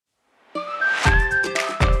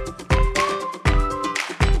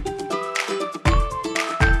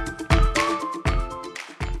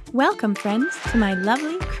Welcome, friends, to my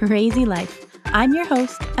lovely, crazy life. I'm your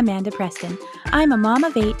host, Amanda Preston. I'm a mom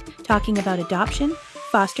of 8 talking about adoption,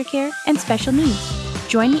 foster care, and special needs.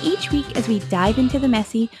 Join me each week as we dive into the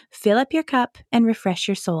messy, fill up your cup, and refresh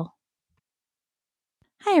your soul.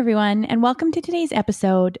 Hi, everyone, and welcome to today's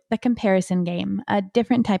episode, The Comparison Game, a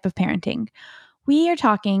different type of parenting. We are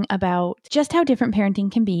talking about just how different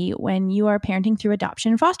parenting can be when you are parenting through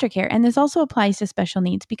adoption and foster care. And this also applies to special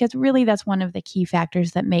needs because really that's one of the key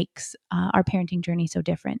factors that makes our parenting journey so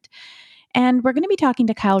different. And we're going to be talking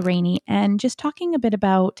to Kyle Rainey and just talking a bit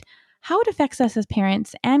about how it affects us as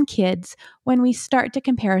parents and kids when we start to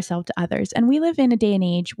compare ourselves to others. And we live in a day and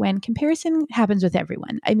age when comparison happens with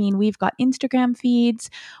everyone. I mean, we've got Instagram feeds,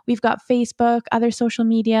 we've got Facebook, other social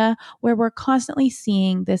media, where we're constantly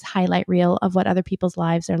seeing this highlight reel of what other people's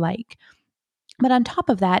lives are like. But on top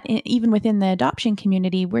of that, even within the adoption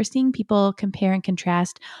community, we're seeing people compare and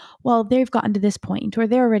contrast. Well, they've gotten to this point or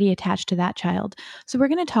they're already attached to that child. So we're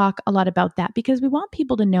going to talk a lot about that because we want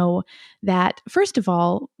people to know that, first of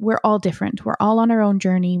all, we're all different. We're all on our own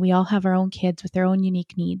journey. We all have our own kids with their own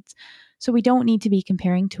unique needs. So we don't need to be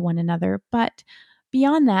comparing to one another. But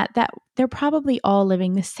beyond that they're probably all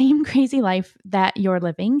living the same crazy life that you're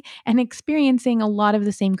living and experiencing a lot of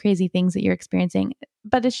the same crazy things that you're experiencing,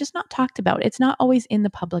 but it's just not talked about. It's not always in the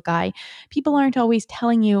public eye. People aren't always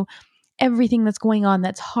telling you everything that's going on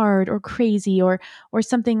that's hard or crazy or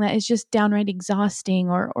something that is just downright exhausting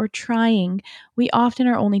or trying. We often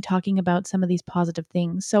are only talking about some of these positive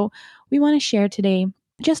things. So we want to share today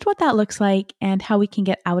just what that looks like and how we can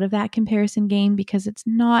get out of that comparison game because it's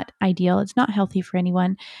not ideal. It's not healthy for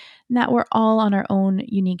anyone, and that we're all on our own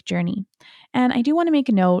unique journey. And I do want to make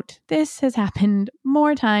a note. This has happened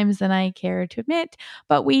more times than I care to admit,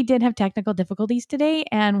 but we did have technical difficulties today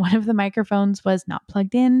and one of the microphones was not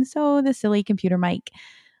plugged in. So the silly computer mic,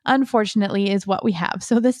 unfortunately, is what we have.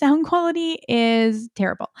 So the sound quality is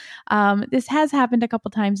terrible. This has happened a couple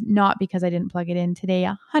times, not because I didn't plug it in today.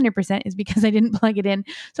 100% is because I didn't plug it in.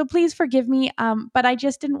 So please forgive me. But I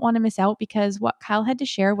just didn't want to miss out because what Kyle had to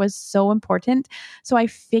share was so important. So I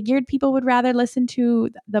figured people would rather listen to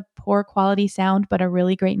the poor quality sound, but a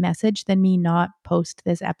really great message than me not post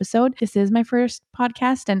this episode. This is my first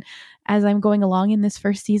podcast. And as I'm going along in this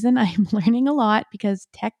first season, I'm learning a lot because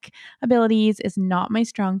tech abilities is not my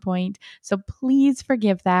strong point. So please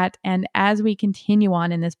forgive that. And as we continue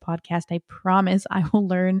on in this podcast, I promise I will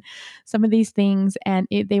learn some of these things and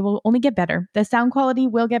they will only get better. The sound quality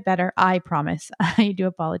will get better. I promise. I do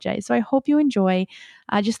apologize. So I hope you enjoy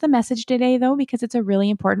just the message today, though, because it's a really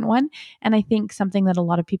important one. And I think something that a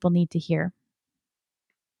lot of people need to hear.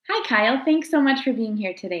 Hi, Kyle. Thanks so much for being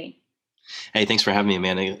here today. Hey, thanks for having me,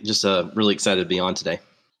 Amanda. Just really excited to be on today.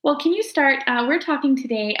 Well, can you start? We're talking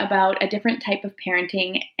today about a different type of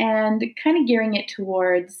parenting and kind of gearing it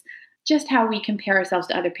towards just how we compare ourselves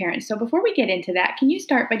to other parents. So before we get into that, can you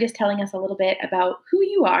start by just telling us a little bit about who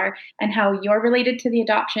you are and how you're related to the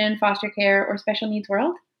adoption, foster care, or special needs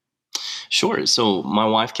world? Sure. So my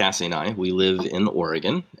wife, Cassie, and I, we live in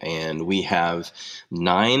Oregon, and we have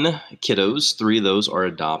 9 kiddos. 3 of those are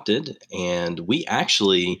adopted. And we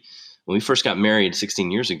actually, when we first got married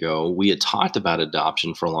 16 years ago, we had talked about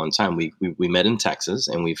adoption for a long time. We met in Texas,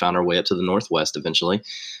 and we found our way up to the Northwest eventually.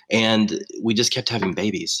 And we just kept having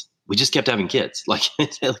babies. We just kept having kids. Like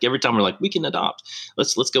every time we're like, we can adopt.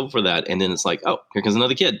 Let's go for that. And then it's like, oh, here comes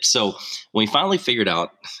another kid. So when we finally figured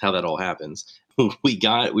out how that all happens, we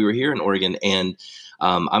were here in Oregon, and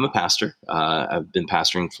I'm a pastor. I've been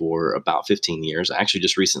pastoring for about 15 years. I actually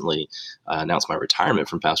just recently announced my retirement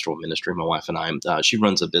from pastoral ministry. My wife and I, she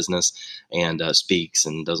runs a business and speaks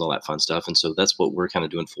and does all that fun stuff. And so that's what we're kind of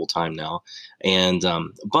doing full time now. And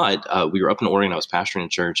but we were up in Oregon. I was pastoring a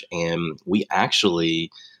church, and we actually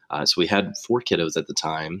so we had 4 kiddos at the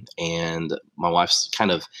time, and my wife's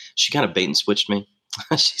kind of bait and switched me.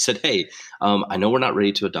 She said, "Hey, I know we're not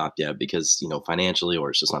ready to adopt yet because, financially, or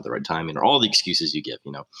it's just not the right timing, or all the excuses you give.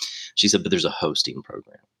 She said, but there's a hosting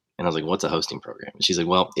program. And I was like, what's a hosting program? And she's like,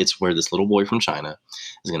 well, it's where this little boy from China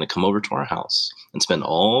is going to come over to our house and spend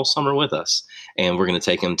all summer with us. And we're going to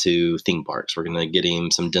take him to theme parks. We're going to get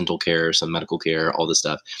him some dental care, some medical care, all this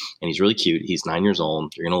stuff. And he's really cute. He's 9 years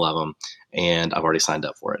old. You're going to love him. And I've already signed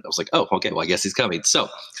up for it. I was like, oh, okay, well, I guess he's coming. So,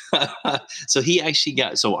 so he actually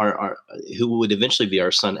so our who would eventually be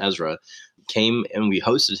our son, Ezra, came and we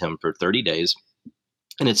hosted him for 30 days.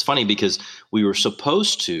 And it's funny because we were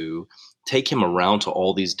supposed to take him around to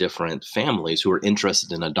all these different families who are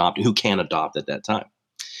interested in adopting, who can adopt at that time.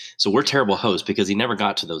 So we're terrible hosts because he never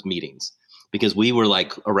got to those meetings. because we were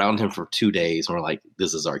like around him for 2 days and we're like,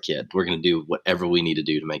 this is our kid. We're going to do whatever we need to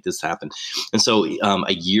do to make this happen. And so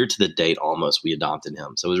a year to the date, almost, we adopted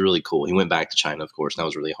him. So it was really cool. He went back to China, of course, and that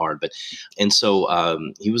was really hard. And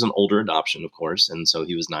so he was an older adoption, of course. And so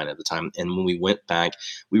he was 9 at the time. And when we went back,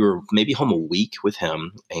 we were maybe home a week with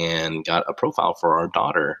him and got a profile for our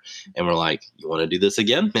daughter. And we're like, you want to do this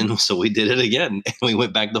again? And so we did it again. And we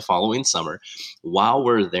went back the following summer. While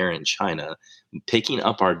we're there in China, picking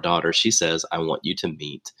up our daughter, she says, I want you to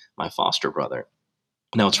meet my foster brother.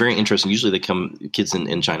 Now, it's very interesting. Usually kids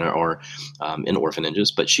in China are in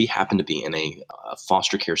orphanages, but she happened to be in a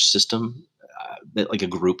foster care system, like a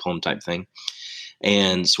group home type thing.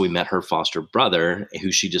 And so we met her foster brother,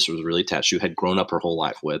 who she just was really attached to, had grown up her whole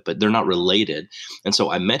life with, but they're not related. And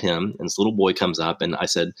so I met him, and this little boy comes up, and I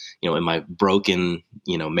said, in my broken,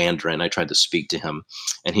 Mandarin, I tried to speak to him.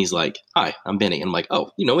 And he's like, hi, I'm Benny. And I'm like,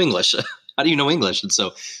 oh, you know English. How do you know English? And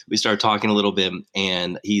so we started talking a little bit,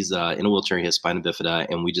 and he's in a wheelchair. He has spina bifida,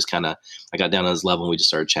 and we just I got down on his level, and we just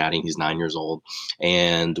started chatting. He's 9 years old,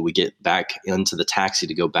 and we get back into the taxi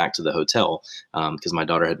to go back to the hotel because my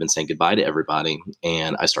daughter had been saying goodbye to everybody,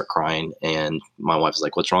 and I start crying, and my wife was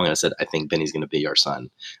like, what's wrong? And I said, I think Benny's going to be our son.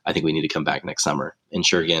 I think we need to come back next summer. And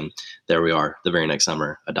sure, again, there we are. The very next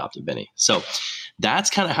summer, adopted Benny. So that's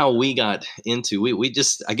kind of how we got into. We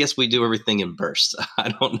just, I guess we do everything in bursts. I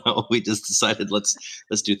don't know. We just decided let's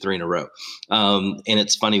do 3 in a row. And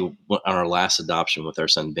it's funny, on our last adoption with our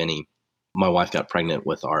son Benny, my wife got pregnant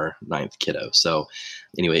with our 9th kiddo. So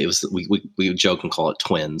anyway, it was we joke and call it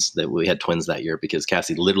twins, that we had twins that year because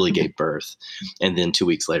Cassie literally gave birth, and then 2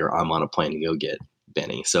 weeks later, I'm on a plane to go get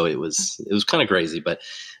Benny. So it was kind of crazy. But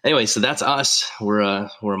anyway, so that's us. We're a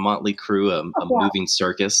motley crew, a moving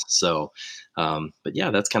circus. So, but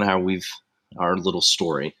yeah, that's kind of how our little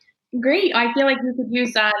story. Great. I feel like you could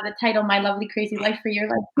use the title "My Lovely Crazy Life" for your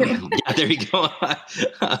life too. Yeah, there you go.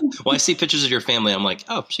 Well, I see pictures of your family. I'm like,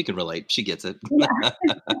 oh, she can relate. She gets it. Yeah.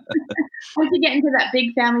 Once you get into that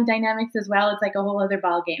big family dynamics as well, it's like a whole other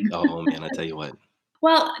ball game. Oh man, I tell you what.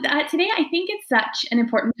 Well, today I think it's such an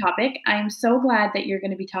important topic. I'm so glad that you're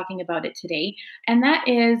going to be talking about it today. And that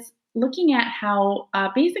is looking at how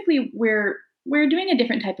basically we're doing a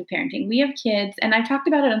different type of parenting. We have kids, and I've talked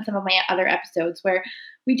about it on some of my other episodes, where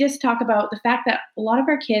we just talk about the fact that a lot of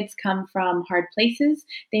our kids come from hard places.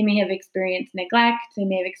 They may have experienced neglect. They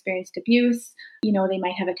may have experienced abuse. They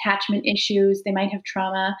might have attachment issues. They might have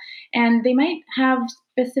trauma, and they might have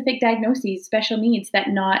specific diagnoses, special needs that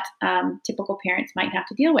not typical parents might have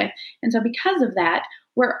to deal with. And so because of that,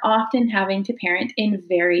 we're often having to parent in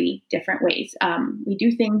very different ways. We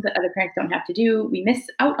do things that other parents don't have to do. We miss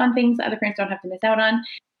out on things that other parents don't have to miss out on.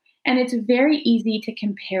 And it's very easy to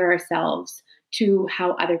compare ourselves to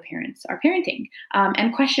how other parents are parenting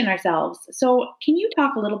and question ourselves. So can you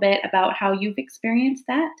talk a little bit about how you've experienced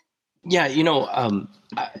that? Yeah,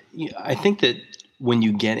 I think that when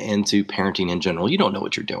you get into parenting in general, you don't know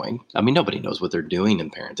what you're doing. I mean, nobody knows what they're doing in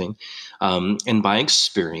parenting. And by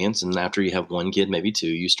experience, and after you have 1 kid, maybe 2,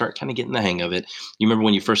 you start kind of getting the hang of it. You remember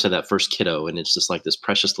when you first had that first kiddo, and it's just like this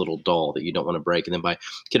precious little doll that you don't want to break. And then by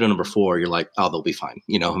kiddo number 4, you're like, oh, they'll be fine.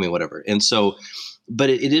 Whatever. And so, but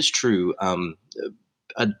it is true.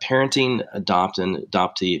 Parenting,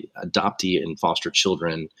 adoptee and foster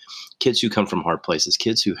children, kids who come from hard places,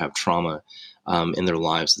 kids who have trauma in their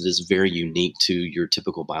lives that is very unique to your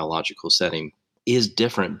typical biological setting, is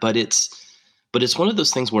different. But it's one of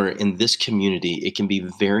those things where in this community, it can be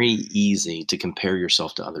very easy to compare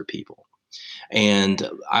yourself to other people. And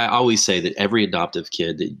I always say that every adoptive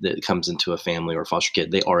kid that comes into a family or a foster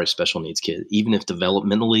kid, they are a special needs kid, even if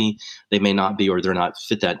developmentally they may not be, or they're not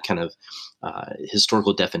fit that kind of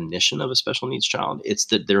historical definition of a special needs child. It's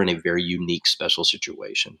that they're in a very unique, special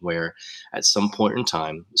situation where at some point in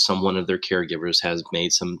time, someone of their caregivers has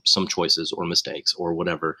made some choices or mistakes or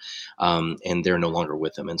whatever, and they're no longer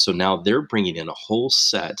with them. And so now they're bringing in a whole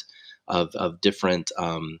set of different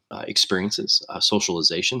experiences,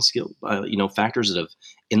 socialization skill, factors that have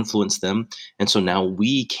influenced them. And so now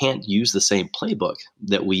we can't use the same playbook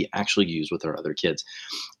that we actually use with our other kids.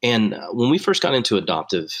 And when we first got into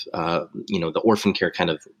adoptive, the orphan care kind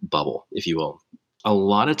of bubble, if you will, a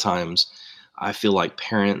lot of times I feel like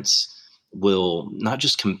parents will not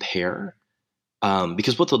just compare,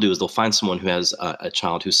 because what they'll do is they'll find someone who has a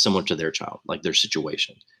child who's similar to their child, like their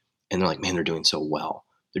situation. And they're like, man, they're doing so well.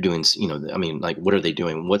 They're doing, what are they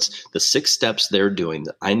doing? What's the 6 steps they're doing?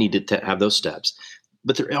 I need to have those steps.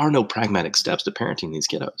 But there are no pragmatic steps to parenting these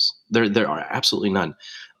kiddos. There are absolutely none.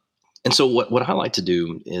 And so what I like to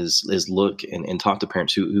do is look and talk to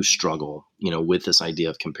parents who struggle, with this idea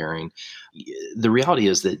of comparing. The reality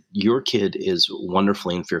is that your kid is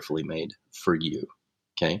wonderfully and fearfully made for you.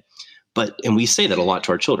 Okay. And we say that a lot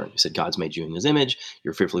to our children. We said, God's made you in his image.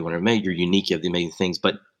 You're fearfully wonderfully made. You're unique. You have the amazing things.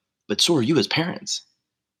 But so are you as parents.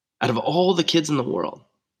 Out of all the kids in the world,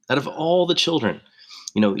 out of all the children,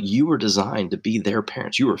 you were designed to be their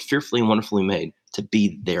parents. You were fearfully and wonderfully made to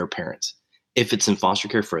be their parents. If it's in foster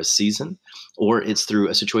care for a season, or it's through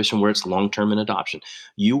a situation where it's long-term in adoption,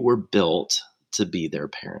 you were built to be their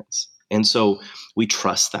parents. And so we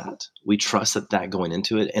trust that. We trust that going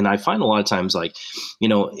into it. And I find a lot of times, like,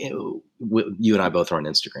 you and I both are on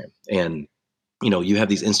Instagram, and you have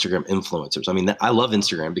these Instagram influencers. I mean, I love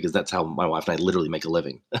Instagram because that's how my wife and I literally make a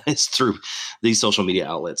living. It's through these social media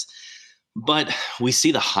outlets. But we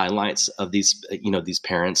see the highlights of these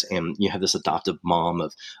parents, and you have this adoptive mom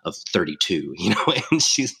of 32, and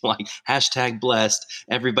she's like, #blessed.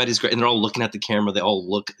 Everybody's great. And they're all looking at the camera. They all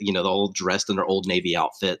look, they're all dressed in their old Navy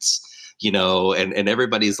outfits, and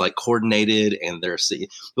everybody's like coordinated, and they're seeing.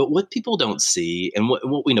 But what people don't see, and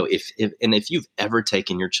what we know, if you've ever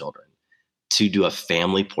taken your children to do a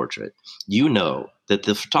family portrait, that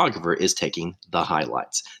the photographer is taking the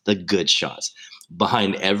highlights, the good shots.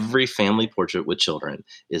 Behind every family portrait with children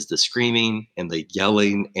is the screaming and the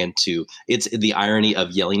yelling, and it's the irony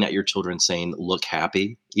of yelling at your children saying, "Look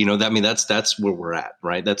happy." That's where we're at,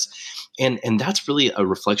 right? And that's really a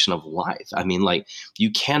reflection of life. I mean, like,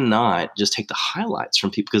 you cannot just take the highlights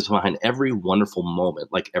from people, because behind every wonderful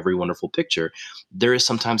moment, like every wonderful picture, there is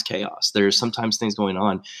sometimes chaos. There is sometimes things going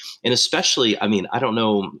on. And especially, I mean, I don't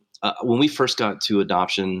know, when we first got to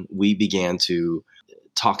adoption, we began to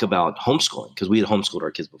talk about homeschooling, because we had homeschooled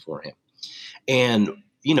our kids beforehand. And,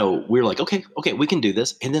 we were like, okay, we can do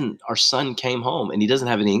this. And then our son came home and he doesn't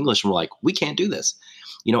have any English. And we're like, we can't do this,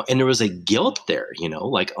 and there was a guilt there,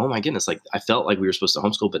 like, oh my goodness, like I felt like we were supposed to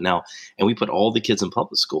homeschool, but now, and we put all the kids in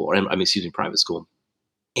public school, or private school.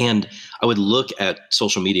 And I would look at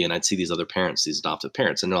social media and I'd see these other parents, these adoptive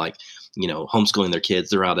parents, and they're like, homeschooling their kids.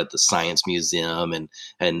 They're out at the science museum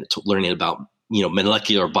and learning about,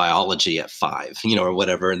 molecular biology at 5, or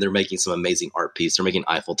whatever. And they're making some amazing art piece. They're making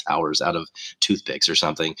Eiffel Towers out of toothpicks or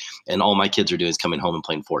something. And all my kids are doing is coming home and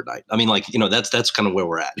playing Fortnite. I mean, like, that's kind of where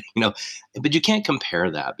we're at, but you can't compare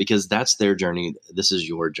that, because that's their journey. This is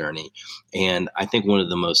your journey. And I think one of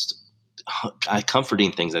the most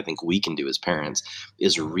comforting things I think we can do as parents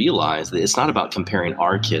is realize that it's not about comparing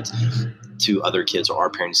our kids to other kids, or our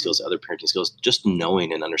parenting skills to other parenting skills. Just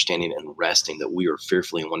knowing and understanding and resting that we are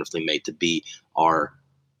fearfully and wonderfully made to be the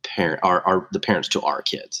parents to our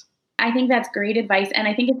kids. I think that's great advice. And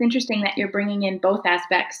I think it's interesting that you're bringing in both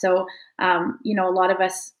aspects. So, a lot of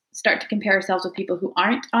us start to compare ourselves with people who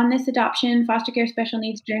aren't on this adoption, foster care, special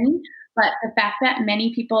needs journey. But the fact that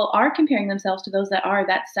many people are comparing themselves to those that are,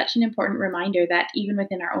 that's such an important reminder that even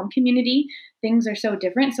within our own community, things are so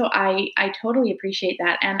different. So I totally appreciate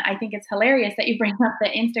that. And I think it's hilarious that you bring up the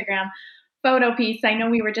Instagram photo piece. I know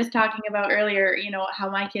we were just talking about earlier, how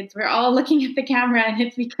my kids were all looking at the camera, and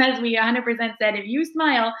it's because we 100% said, if you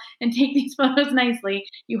smile and take these photos nicely,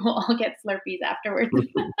 you will all get Slurpees afterwards.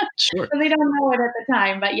 Sure. So they don't know it at the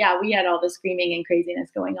time. But yeah, we had all the screaming and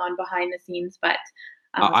craziness going on behind the scenes. But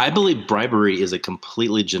I believe bribery is a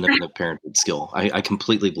completely legitimate parenting skill. I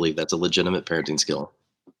completely believe that's a legitimate parenting skill.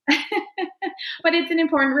 But it's an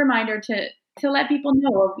important reminder to let people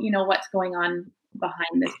know of, what's going on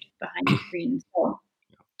behind the screen.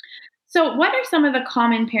 So what are some of the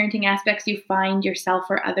common parenting aspects you find yourself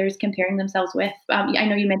or others comparing themselves with? I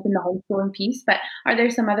know you mentioned the homeschooling piece, but are there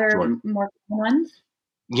some other more common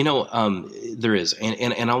ones? There is.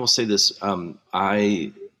 And I will say this,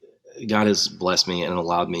 God has blessed me and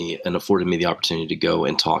allowed me and afforded me the opportunity to go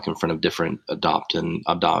and talk in front of different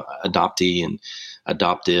adoptee and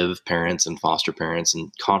adoptive parents and foster parents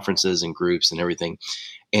and conferences and groups and everything.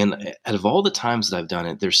 And out of all the times that I've done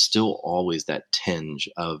it, there's still always that tinge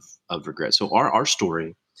of regret. So our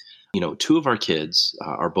story, 2 of our kids,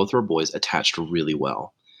 both our boys, attached really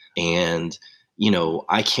well. And,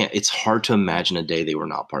 it's hard to imagine a day they were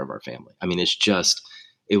not part of our family. I mean,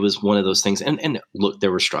 it was one of those things. And look,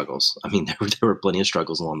 there were struggles. I mean, there were plenty of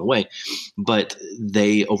struggles along the way, but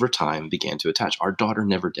they over time began to attach. Our daughter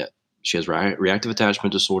never did. She has reactive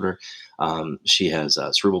attachment disorder. She has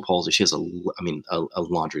cerebral palsy. She has a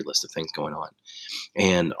laundry list of things going on.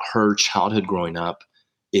 And her childhood growing up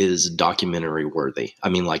is documentary worthy. I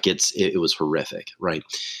mean, like it was horrific, right?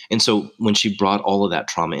 And so when she brought all of that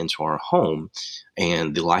trauma into our home,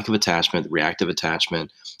 and the lack of attachment, the reactive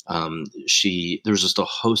attachment, there's just a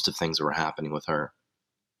host of things that were happening with her.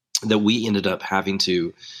 that we ended up having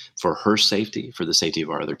to, for her safety, for the safety of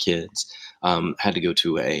our other kids, had to go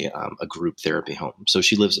to a group therapy home. So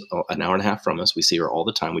she lives an hour and a half from us. We see her all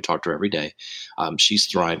the time. We talk to her every day. She's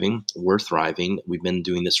thriving. We're thriving. We've been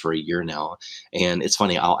doing this for a year now. And it's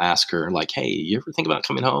funny, I'll ask her like, hey, you ever think about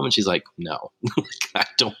coming home? And she's like, no, I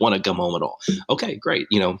don't want to come home at all. Okay, great.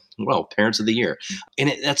 Well, parents of the year.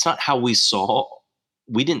 And that's not how we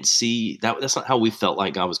didn't see that. That's not how we felt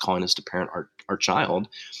like God was calling us to parent our child.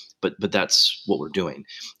 But that's what we're doing.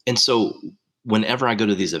 And so whenever I go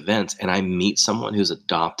to these events and I meet someone who's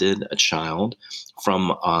adopted a child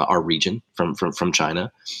from our region, from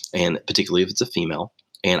China, and particularly if it's a female,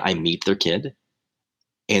 and I meet their kid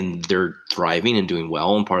and they're thriving and doing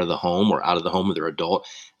well and part of the home or out of the home or they're adult,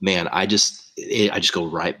 man, I just go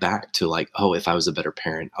right back to like, oh, if I was a better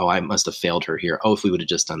parent, oh, I must have failed her here. Oh, if we would have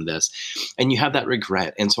just done this. And you have that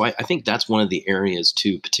regret. And so I think that's one of the areas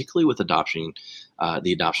too, particularly with adoption,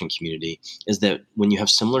 the adoption community, is that when you have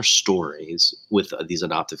similar stories with these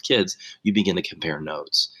adoptive kids, you begin to compare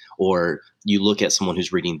notes. Or you look at someone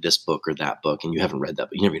who's reading this book or that book and you haven't read that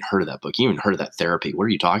book. You never even heard of that book. You haven't even heard of that therapy. What are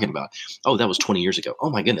you talking about? Oh, that was 20 years ago.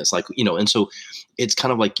 Oh my goodness. And so it's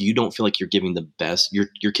kind of like you don't feel like you're giving the best,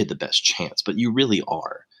 your kid the best chance, but you really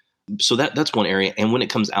are. So that's one area. And when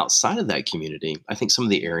it comes outside of that community, I think some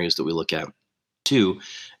of the areas that we look at too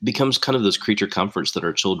becomes kind of those creature comforts that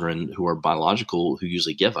our children who are biological, who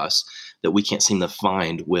usually give us, that we can't seem to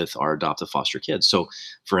find with our adoptive foster kids. So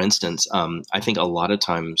for instance, I think a lot of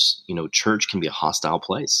times, church can be a hostile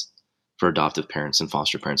place for adoptive parents and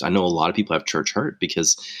foster parents. I know a lot of people have church hurt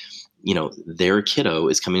because their kiddo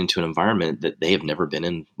is coming into an environment that they have never been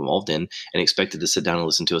involved in and expected to sit down and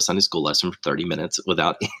listen to a Sunday school lesson for 30 minutes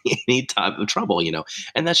without any type of trouble,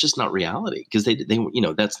 and that's just not reality because they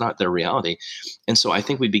that's not their reality. And so I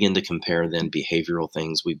think we begin to compare then behavioral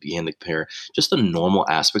things. We begin to compare just the normal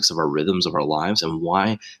aspects of our rhythms of our lives. And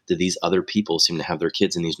why do these other people seem to have their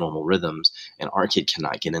kids in these normal rhythms and our kid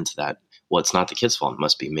cannot get into that? Well, it's not the kid's fault. It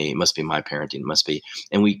must be me. It must be my parenting. It must be.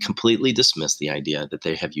 And we completely dismiss the idea that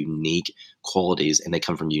they have unique qualities and they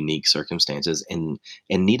come from unique circumstances and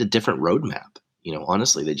need a different roadmap.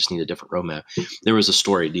 Honestly, they just need a different roadmap. There was a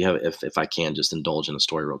story. Do you have, if I can just indulge in a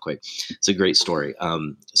story real quick? It's a great story.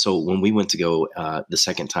 So when we went to go the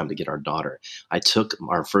second time to get our daughter, I took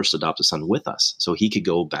our first adopted son with us so he could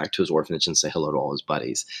go back to his orphanage and say hello to all his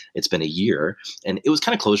buddies. It's been a year and it was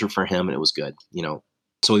kind of closure for him and it was good,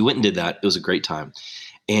 So we went and did that. It was a great time.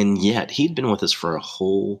 And yet he'd been with us for a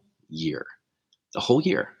whole year.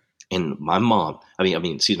 And my mom,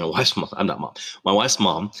 excuse me, my wife's mom, I'm not mom. My wife's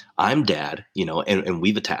mom, I'm dad, and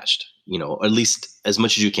we've attached, at least as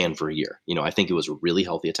much as you can for a year. I think it was a really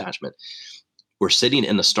healthy attachment. We're sitting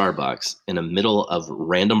in a Starbucks in the middle of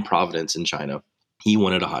random Providence in China. He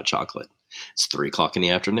wanted a hot chocolate. It's 3:00 in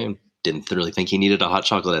the afternoon. Didn't really think he needed a hot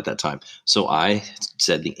chocolate at that time. So I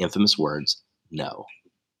said the infamous words, no,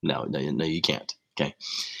 you can't. Okay.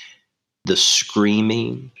 The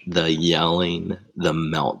screaming, the yelling, the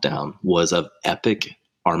meltdown was of epic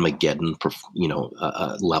Armageddon,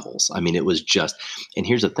 levels. It was just, and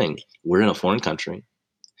here's the thing. We're in a foreign country.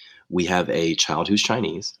 We have a child who's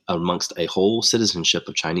Chinese amongst a whole citizenship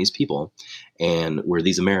of Chinese people. And we're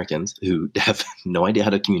these Americans who have no idea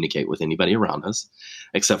how to communicate with anybody around us,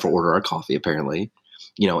 except for order our coffee, apparently,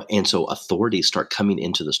 and so authorities start coming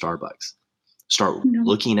into the Starbucks. Start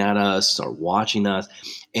looking at us, start watching us.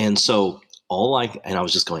 And so I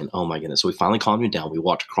was just going, oh my goodness. So we finally calmed him down. We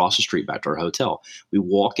walked across the street back to our hotel. We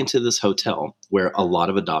walk into this hotel where a lot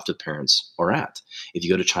of adoptive parents are at. If you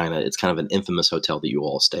go to China, it's kind of an infamous hotel that you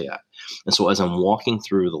all stay at. And so as I'm walking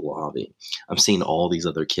through the lobby, I'm seeing all these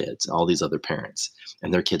other kids, all these other parents,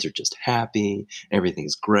 and their kids are just happy.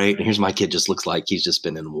 Everything's great. And here's my kid just looks like he's just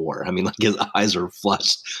been in war. Like his eyes are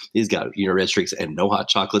flushed. He's got, red streaks and no hot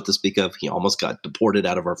chocolate to speak of. He almost got deported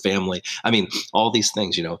out of our family. All these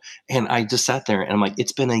things, and I just sat there and I'm like,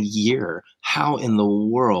 it's been a year. How in the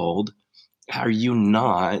world are you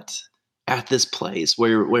not at this place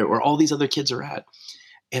where all these other kids are at?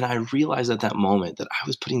 And I realized at that moment that I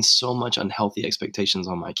was putting so much unhealthy expectations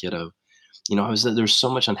on my kiddo. There's so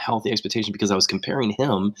much unhealthy expectation because I was comparing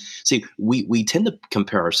him. See, we tend to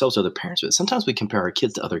compare ourselves to other parents, but sometimes we compare our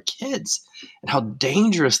kids to other kids, and how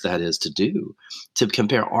dangerous that is to do, to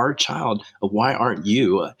compare our child. Why aren't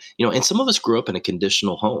you, and some of us grew up in a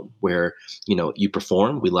conditional home where, you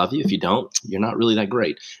perform, we love you. If you don't, you're not really that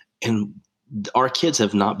great. And our kids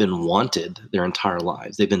have not been wanted their entire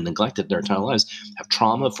lives. They've been neglected their entire lives, have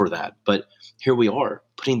trauma for that. But here we are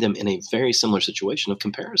putting them in a very similar situation of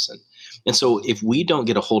comparison. And so if we don't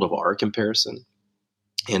get a hold of our comparison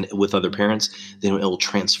and with other parents, then it will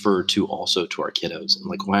transfer to also to our kiddos. And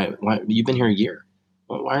like, why you've been here a year?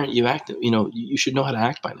 Why aren't you active? You should know how to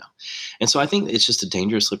act by now. And so I think it's just a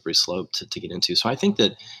dangerous slippery slope to get into. So I think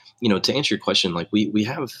that, to answer your question, like we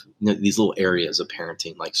have these little areas of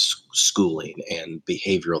parenting, like schooling and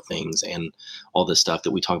behavioral things and all this stuff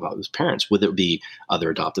that we talk about as parents, whether it be other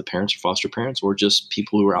adoptive parents or foster parents, or just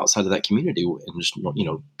people who are outside of that community and just,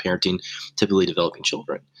 parenting, typically developing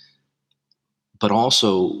children. But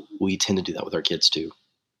also we tend to do that with our kids too.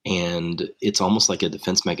 And it's almost like a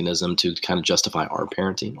defense mechanism to kind of justify our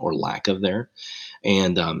parenting or lack of there.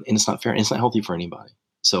 And it's not fair. And it's not healthy for anybody.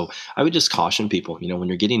 So I would just caution people, when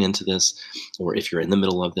you're getting into this, or if you're in the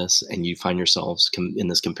middle of this and you find yourselves in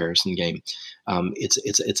this comparison game,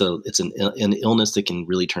 it's an illness that can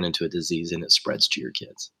really turn into a disease, and it spreads to your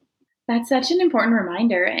kids. That's such an important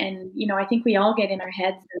reminder. And, I think we all get in our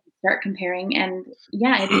heads and start comparing. And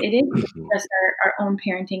yeah, it is just our own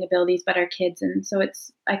parenting abilities, but our kids. And so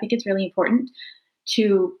I think it's really important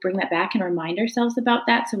to bring that back and remind ourselves about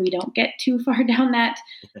that so we don't get too far down that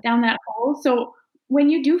hole. So when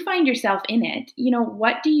you do find yourself in it,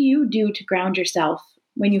 what do you do to ground yourself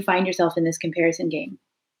when you find yourself in this comparison game?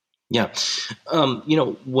 Yeah.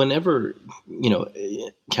 Whenever,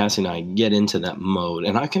 Cassie and I get into that mode,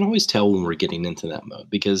 and I can always tell when we're getting into that mode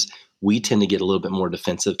because we tend to get a little bit more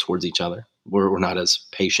defensive towards each other. We're not as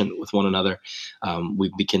patient with one another. We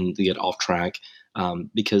begin to get off track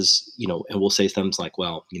because, and we'll say things like,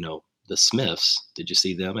 well, the Smiths, did you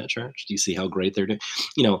see them at church? Do you see how great they're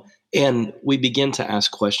doing? And we begin to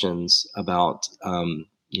ask questions about,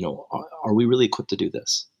 are we really equipped to do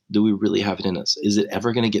this? Do we really have it in us? Is it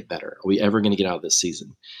ever going to get better? Are we ever going to get out of this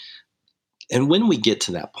season? And when we get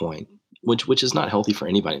to that point, which is not healthy for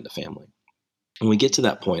anybody in the family, when we get to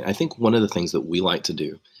that point, I think one of the things that we like to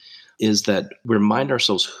do is that we remind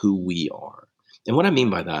ourselves who we are. And what I mean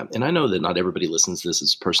by that, and I know that not everybody listens to this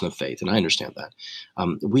as a person of faith, and I understand that.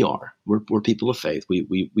 We're people of faith.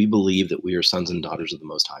 We believe that we are sons and daughters of the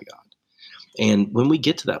Most High God. And when we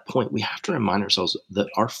get to that point, we have to remind ourselves that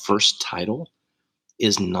our first title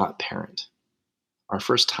is not parent. Our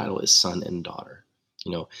first title is son and daughter.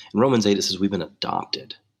 In Romans 8, it says we've been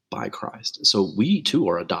adopted by Christ. So we too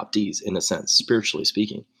are adoptees in a sense, spiritually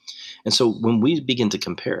speaking. And so when we begin to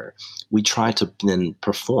compare, we try to then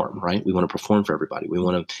perform, right? We want to perform for everybody. We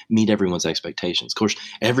want to meet everyone's expectations. Of course,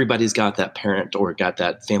 everybody's got that parent or got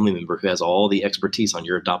that family member who has all the expertise on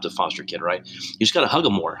your adoptive foster kid, right? You just got to hug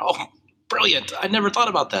them more. Oh, brilliant. I never thought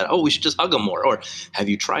about that. Oh, we should just hug them more. Or have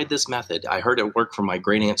you tried this method? I heard it worked for my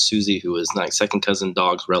great aunt Susie, who is like second cousin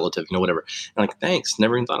dog's relative, whatever. And like, thanks.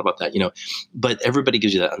 Never even thought about that, but everybody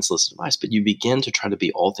gives you that unsolicited advice, but you begin to try to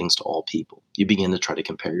be all things to all people. You begin to try to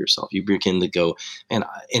compare yourself. You begin to go, and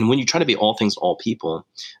when you try to be all things to all people,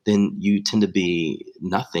 then you tend to be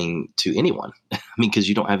nothing to anyone. Because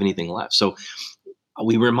you don't have anything left. So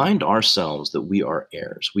we remind ourselves that we are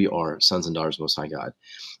heirs. We are sons and daughters of Most High God.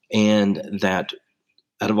 And that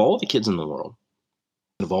out of all the kids in the world,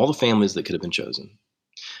 out of all the families that could have been chosen,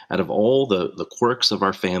 out of all the quirks of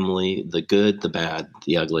our family, the good, the bad,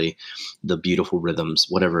 the ugly, the beautiful rhythms,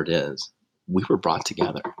 whatever it is, we were brought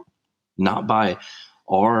together, not by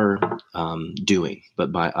our doing,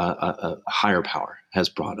 but by a higher power has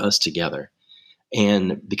brought us together.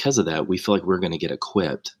 And because of that, we feel like we're going to get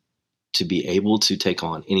equipped to be able to take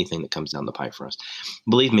on anything that comes down the pipe for us.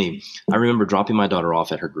 Believe me, I remember dropping my daughter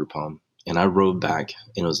off at her group home, and I rode back,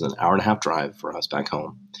 and it was an hour and a half drive for us back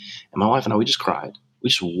home. And my wife and I, we just cried. We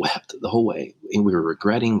just wept the whole way. And we were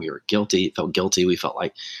regretting, we were guilty, felt guilty. We felt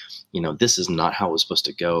like, this is not how it was supposed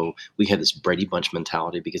to go. We had this Brady Bunch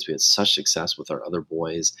mentality because we had such success with our other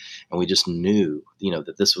boys. And we just knew,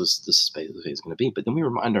 that this is the way it was going to be. But then we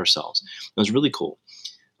remind ourselves, it was really cool.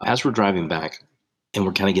 As we're driving back, and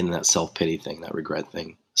we're kind of getting that self-pity thing, that regret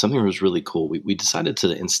thing. Something was really cool. We decided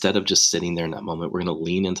to, instead of just sitting there in that moment, we're going to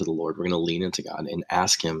lean into the Lord. We're going to lean into God and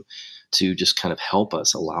ask him to just kind of help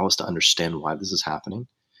us, allow us to understand why this is happening.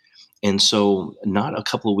 And so not a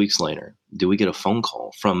couple of weeks later, do we get a phone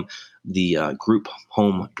call from the group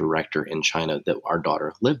home director in China that our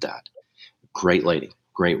daughter lived at. Great lady,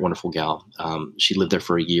 great, wonderful gal. She lived there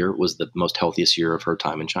for a year. It was the most healthiest year of her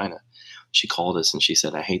time in China. She called us and she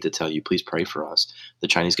said, I hate to tell you, please pray for us. The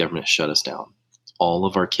Chinese government has shut us down. All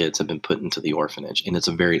of our kids have been put into the orphanage, and it's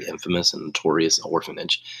a very infamous and notorious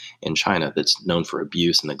orphanage in China that's known for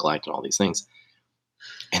abuse and neglect and all these things.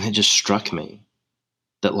 And it just struck me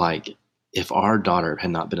that, like, if our daughter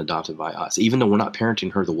had not been adopted by us, even though we're not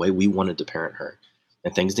parenting her the way we wanted to parent her,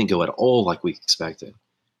 and things didn't go at all like we expected,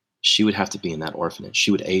 she would have to be in that orphanage.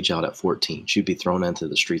 She would age out at 14. She'd be thrown into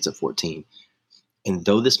the streets at 14. And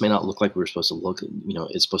though this may not look like we were supposed to look,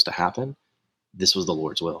 it's supposed to happen, this was the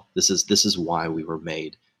Lord's will. This is why we were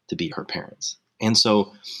made to be her parents. And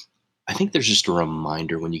so I think there's just a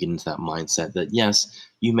reminder when you get into that mindset that, yes,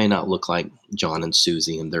 you may not look like John and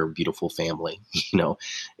Susie and their beautiful family,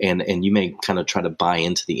 and you may kind of try to buy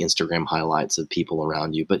into the Instagram highlights of people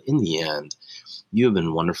around you. But in the end, you have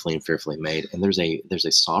been wonderfully and fearfully made. And there's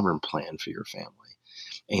a sovereign plan for your family.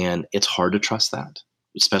 And it's hard to trust that,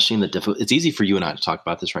 especially in the difficult. It's easy for you and I to talk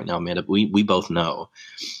about this right now, Amanda. We both know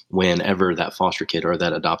whenever that foster kid or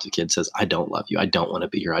that adopted kid says, I don't love you, I don't want to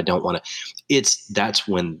be here, I don't want to, that's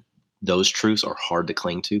when those truths are hard to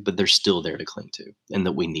cling to, but they're still there to cling to and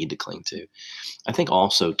that we need to cling to. I think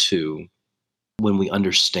also too, when we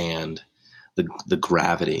understand the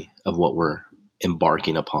gravity of what we're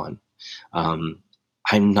embarking upon, I'm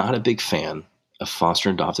not a big fan of foster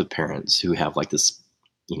and adoptive parents who have like this,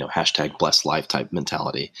 hashtag blessed life type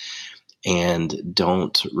mentality and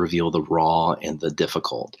don't reveal the raw and the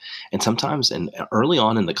difficult. And sometimes, and early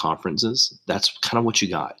on in the conferences, that's kind of what you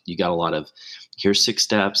got. You got a lot of, here's 6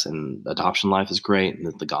 steps and adoption life is great.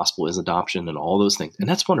 And the gospel is adoption and all those things. And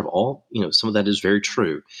that's wonderful. Some of that is very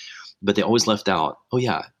true, but they always left out, oh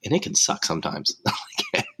yeah, and it can suck sometimes.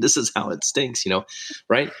 This is how it stinks,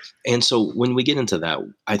 right? And so when we get into that,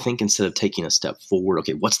 I think instead of taking a step forward,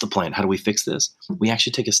 okay, what's the plan? How do we fix this? We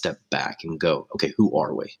actually take a step back and go, okay, who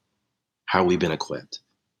are we? How have we been equipped?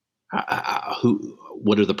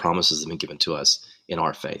 What are the promises that have been given to us in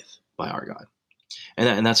our faith by our God?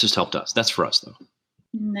 And that's just helped us. That's for us, though.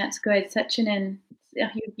 That's good.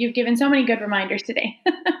 You've given so many good reminders today.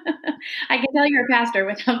 I can tell you're a pastor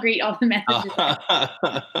with how great all the messages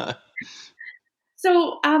are.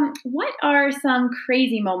 So what are some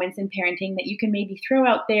crazy moments in parenting that you can maybe throw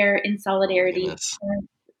out there in solidarity?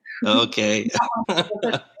 Okay.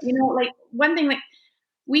 Like one thing, like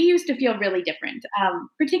we used to feel really different,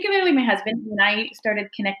 particularly my husband. When I started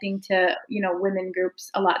connecting to, women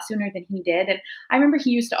groups a lot sooner than he did. And I remember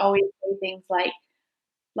he used to always say things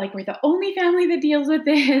like we're the only family that deals with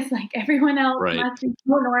this, like everyone else must be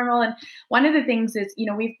so normal. And one of the things is,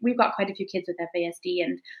 we've got quite a few kids with FASD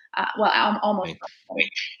and, almost.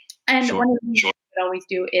 And one of the things they always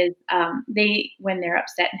do is when they're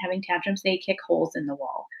upset and having tantrums, they kick holes in the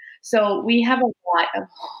wall. So we have a lot of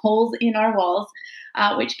holes in our walls,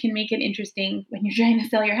 which can make it interesting when you're trying to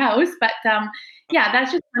sell your house. But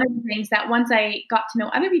that's just one of the things that once I got to know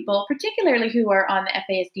other people, particularly who are on the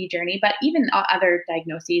FASD journey, but even other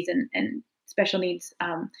diagnoses and special needs,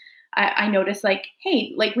 I noticed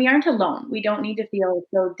hey, we aren't alone. We don't need to feel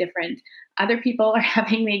so different. Other people are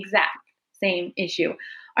having the exact same issue.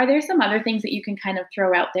 Are there some other things that you can kind of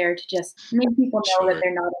throw out there to just make people know that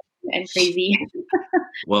they're not and crazy?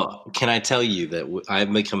 Well, can I tell you that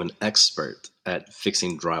I've become an expert at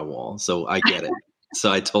fixing drywall, so I get it.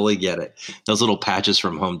 So I totally get it. Those little patches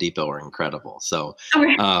from Home Depot are incredible. So,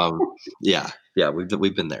 yeah,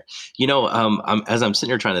 we've been there. As I'm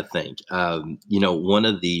sitting here trying to think, one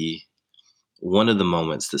of the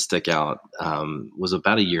moments that stick out was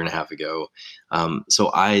about a year and a half ago.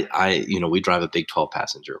 So we drive a big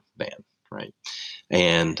 12-passenger van, right?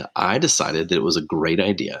 And I decided that it was a great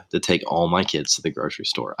idea to take all my kids to the grocery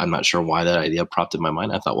store. I'm not sure why that idea popped in my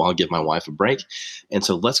mind. I thought, well, I'll give my wife a break. And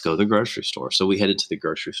so let's go to the grocery store. So we headed to the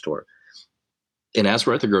grocery store. And as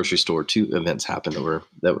we're at the grocery store, 2 events happened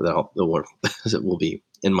that will be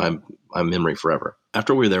in my memory forever.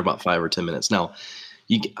 After we were there about 5 or 10 minutes. Now,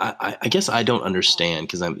 I guess I don't understand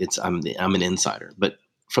because I'm an insider, but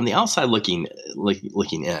from the outside looking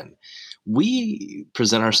in, we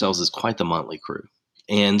present ourselves as quite the motley crew.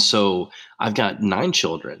 And so I've got 9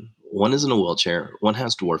 children. One is in a wheelchair. One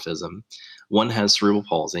has dwarfism. One has cerebral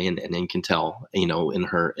palsy, and you can tell, in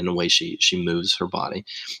a way she moves her body.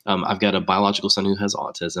 I've got a biological son who has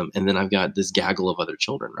autism, and then I've got this gaggle of other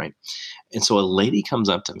children, right? And so a lady comes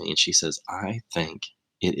up to me and she says, "I think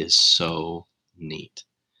it is so neat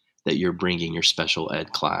that you're bringing your special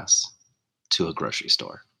ed class to a grocery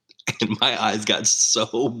store." And my eyes got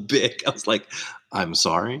so big. I was like, "I'm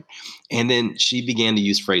sorry." And then she began to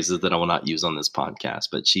use phrases that I will not use on this podcast,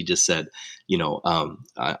 but she just said,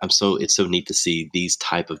 it's so neat to see these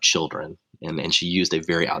type of children. And she used a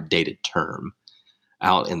very outdated term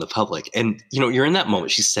out in the public. And, you're in that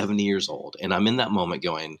moment. She's 70 years old. And I'm in that moment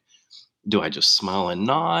going, do I just smile and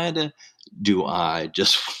nod? Do I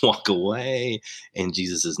just walk away in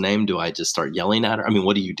Jesus' name? Do I just start yelling at her? I mean,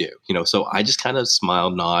 what do you do? So I just kind of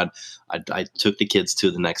smiled, nod. I took the kids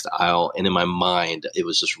to the next aisle. And in my mind, it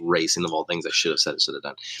was just racing of all things I should have said, should have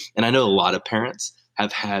done. And I know a lot of parents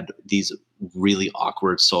have had these really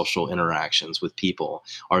awkward social interactions with people.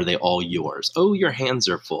 Are they all yours? Oh, your hands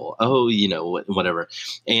are full. Oh, whatever.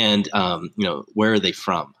 And, where are they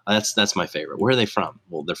from? That's my favorite. Where are they from?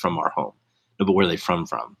 Well, they're from our home. No, but where are they from?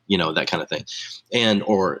 That kind of thing. And,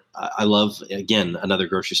 or I love, again, another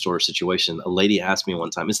grocery store situation. A lady asked me one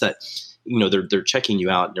time, is that, they're checking you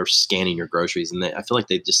out, they're scanning your groceries, and I feel like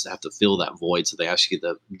they just have to fill that void. So they ask you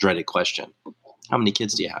the dreaded question, how many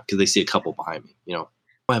kids do you have? Because they see a couple behind me,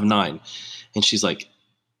 I have 9. And she's like,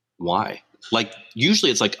 why? Like,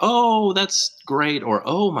 usually it's like, oh, that's great. Or,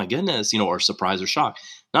 oh my goodness, or surprise or shock.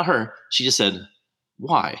 Not her. She just said,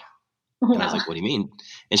 why? Oh, and I was like, what do you mean?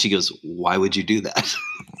 And she goes, why would you do that?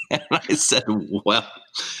 And I said, well,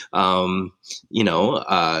 some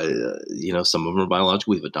of them are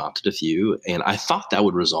biological. We've adopted a few. And I thought that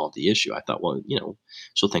would resolve the issue. I thought, well,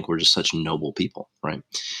 she'll think we're just such noble people. Right.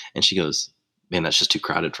 And she goes, man, that's just too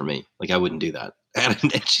crowded for me. Like, I wouldn't do that. And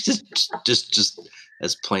she just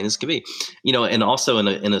as plain as can be, and also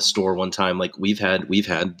in a store one time, like we've had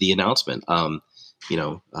the announcement,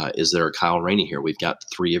 is there a Kyle Rainey here? We've got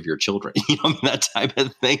 3 of your children, that type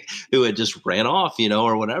of thing, who had just ran off,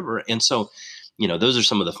 or whatever. And so, those are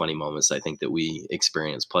some of the funny moments I think that we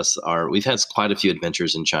experience. Plus we've had quite a few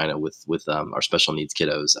adventures in China with our special needs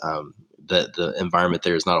kiddos. The environment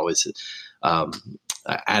there is not always,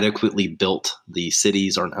 adequately built. The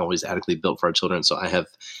cities aren't always adequately built for our children. So I have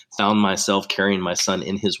found myself carrying my son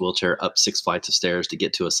in his wheelchair up 6 flights of stairs to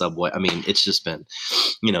get to a subway. I mean, it's just been,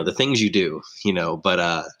 the things you do,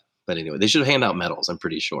 but anyway, they should hand out medals, I'm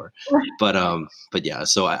pretty sure. But yeah,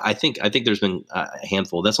 so I think there's been a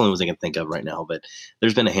handful. That's the only ones I can think of right now. But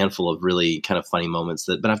there's been a handful of really kind of funny moments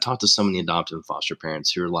but I've talked to so many adoptive and foster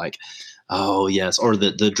parents who are like, oh yes, or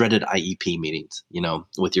the dreaded IEP meetings,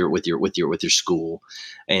 with your school,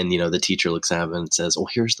 and the teacher looks at it and says, "Oh,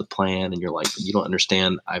 here's the plan," and you're like, "You don't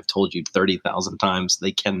understand. I've told you 30,000 times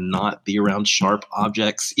they cannot be around sharp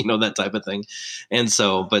objects," that type of thing. And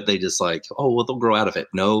so, but they just like, "Oh, well, they'll grow out of it."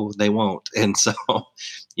 No, they won't. And so,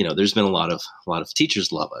 there's been a lot of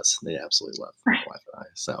teachers love us. They absolutely love my wife and I.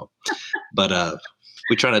 So, but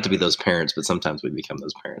we try not to be those parents, but sometimes we become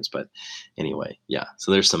those parents. But anyway, yeah.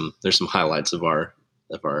 So there's some highlights of our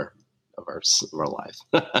life.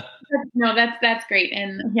 No, that's great.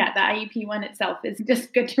 And yeah, the IEP one itself is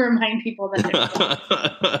just good to remind people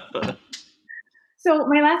that. So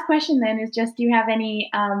my last question then is just, do you have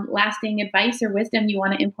any lasting advice or wisdom you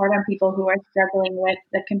want to impart on people who are struggling with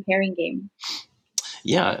the comparing game?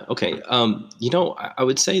 Yeah. Okay. I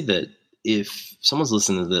would say that if someone's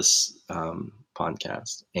listening to this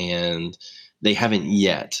podcast and they haven't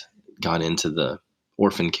yet gone into the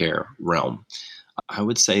orphan care realm, I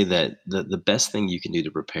would say that the best thing you can do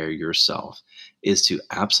to prepare yourself is to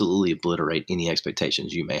absolutely obliterate any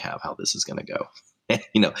expectations you may have how this is going to go.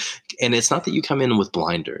 And it's not that you come in with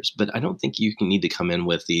blinders, but I don't think you need to come in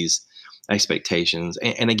with these expectations.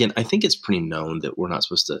 And again, I think it's pretty known that we're not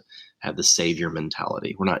supposed to have the savior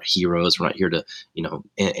mentality. We're not heroes. We're not here to,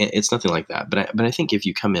 it's nothing like that. But I think if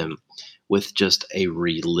you come in with just a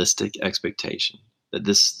realistic expectation that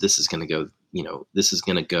this is going to go, this is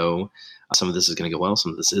going to go, some of this is going to go well,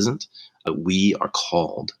 some of this isn't. We are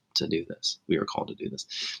called to do this. We are called to do this.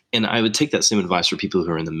 And I would take that same advice for people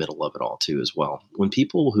who are in the middle of it all too, as well. When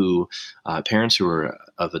people parents who are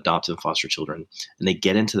of adoptive and foster children, and they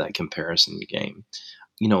get into that comparison game,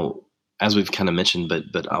 as we've kind of mentioned,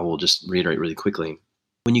 but I will just reiterate really quickly,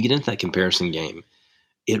 when you get into that comparison game,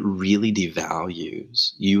 it really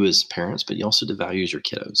devalues you as parents, but it also devalues your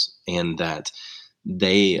kiddos, and that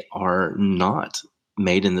they are not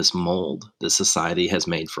made in this mold that society has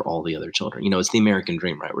made for all the other children. It's the American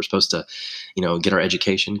dream, right? We're supposed to, get our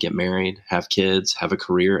education, get married, have kids, have a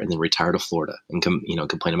career, and then retire to Florida and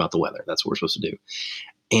complain about the weather. That's what we're supposed to do.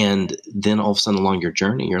 And then all of a sudden along your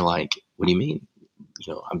journey, you're like, what do you mean?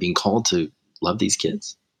 I'm being called to love these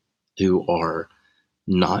kids who are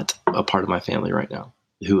not a part of my family right now,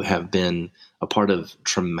 who have been a part of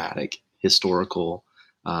traumatic historical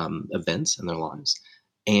events in their lives.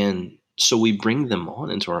 And so we bring them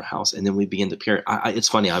on into our house, and then we begin to pair. It's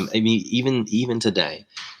funny. Even today,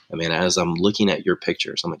 as I'm looking at your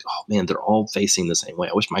pictures, I'm like, oh man, they're all facing the same way.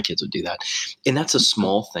 I wish my kids would do that. And that's a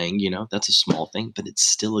small thing, that's a small thing, but it's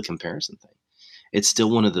still a comparison thing. It's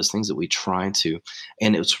still one of those things that we try to,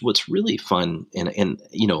 and it's what's really fun. And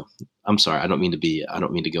I'm sorry, I don't mean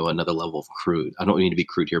to go another level of crude. I don't mean to be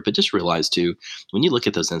crude here, but just realize too, when you look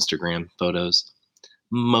at those Instagram photos,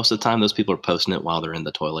 most of the time those people are posting it while they're in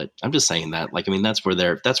the toilet. I'm just saying that. Like, I mean, that's where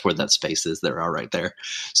that space is. They're all right there.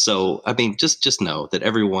 So, I mean, just know that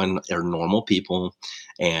everyone are normal people,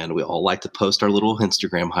 and we all like to post our little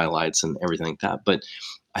Instagram highlights and everything like that. But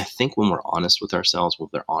I think when we're honest with ourselves, when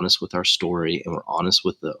we're honest with our story, and we're honest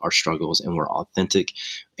with our struggles, and we're authentic,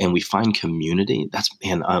 and we find community, we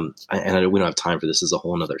don't have time for this. This is a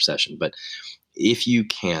whole nother session, but if you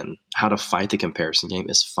can, how to fight the comparison game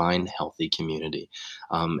is find healthy community.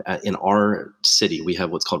 In our city, we have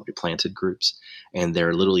what's called replanted groups, and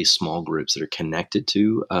they're literally small groups that are connected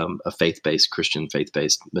to a Christian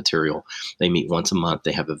faith-based material. They meet once a month.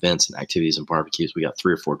 They have events and activities and barbecues. We got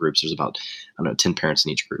 3 or 4 groups. There's about, 10 parents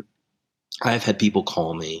in each group. I've had people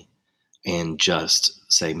call me and just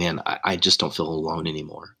say, man, I just don't feel alone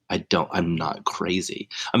anymore. I'm not crazy.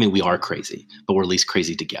 I mean, we are crazy, but we're at least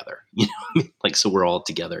crazy together, you know what I mean? Like, so we're all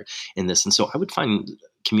together in this. And so I would find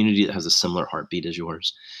community that has a similar heartbeat as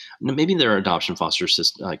yours. Maybe their adoption foster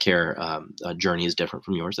care journey is different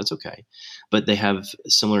from yours. That's okay. But they have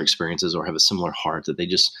similar experiences or have a similar heart, that they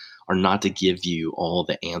just are not to give you all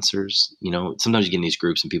the answers. You know, sometimes you get in these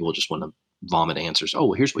groups and people just want to vomit answers. Oh,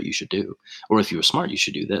 well, here's what you should do. Or if you were smart, you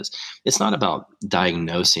should do this. It's not about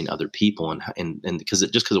diagnosing other people and because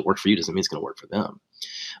it worked for you doesn't mean it's going to work for them.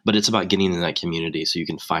 But it's about getting in that community so you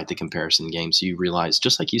can fight the comparison game. So you realize,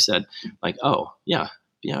 just like you said, like, oh, yeah,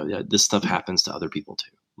 this stuff happens to other people too.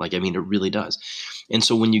 Like, I mean, it really does. And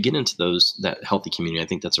so when you get into that healthy community, I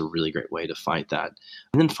think that's a really great way to fight that.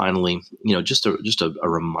 And then finally, just a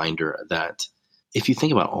reminder that if you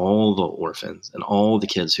think about all the orphans and all the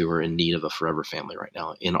kids who are in need of a forever family right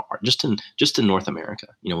now, just in North America,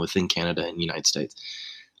 within Canada and the United States,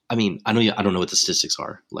 I mean, I don't know what the statistics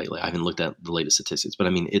are lately. I haven't looked at the latest statistics, but I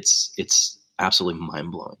mean, it's absolutely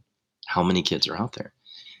mind blowing how many kids are out there.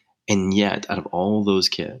 And yet, out of all those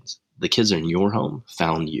kids, the kids in your home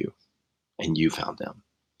found you, and you found them.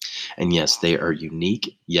 And yes, they are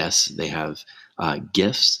unique. Yes, they have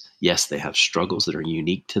gifts. Yes, they have struggles that are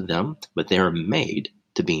unique to them, but they are made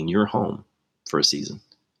to be in your home for a season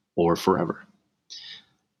or forever.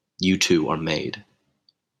 You too are made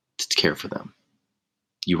to care for them.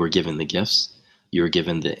 You were given the gifts. You were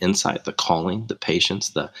given the insight, the calling, the patience,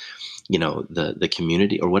 the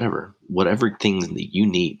community, or whatever things that you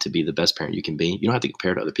need to be the best parent you can be. You don't have to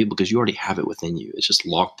compare to other people because you already have it within you. It's just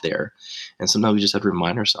locked there. And sometimes we just have to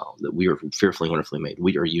remind ourselves that we are fearfully and wonderfully made.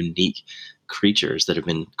 We are unique creatures that have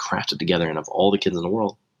been crafted together. And of all the kids in the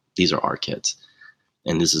world, these are our kids.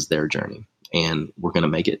 And this is their journey. And we're going to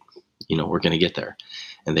make it. We're going to get there.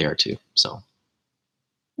 And they are too. So.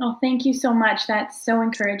 Well, thank you so much. That's so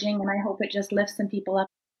encouraging. And I hope it just lifts some people up.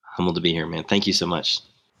 Humbled to be here, man. Thank you so much.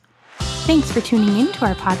 Thanks for tuning in to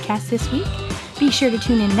our podcast this week. Be sure to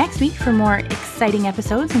tune in next week for more exciting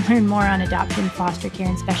episodes and learn more on adoption, foster care,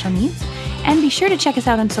 and special needs. And be sure to check us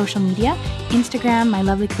out on social media, Instagram, My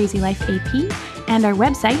Lovely Crazy Life AP, and our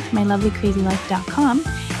website, mylovelycrazylife.com.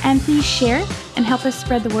 And please share and help us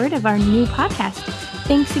spread the word of our new podcast.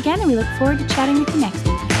 Thanks again, and we look forward to chatting with you next week.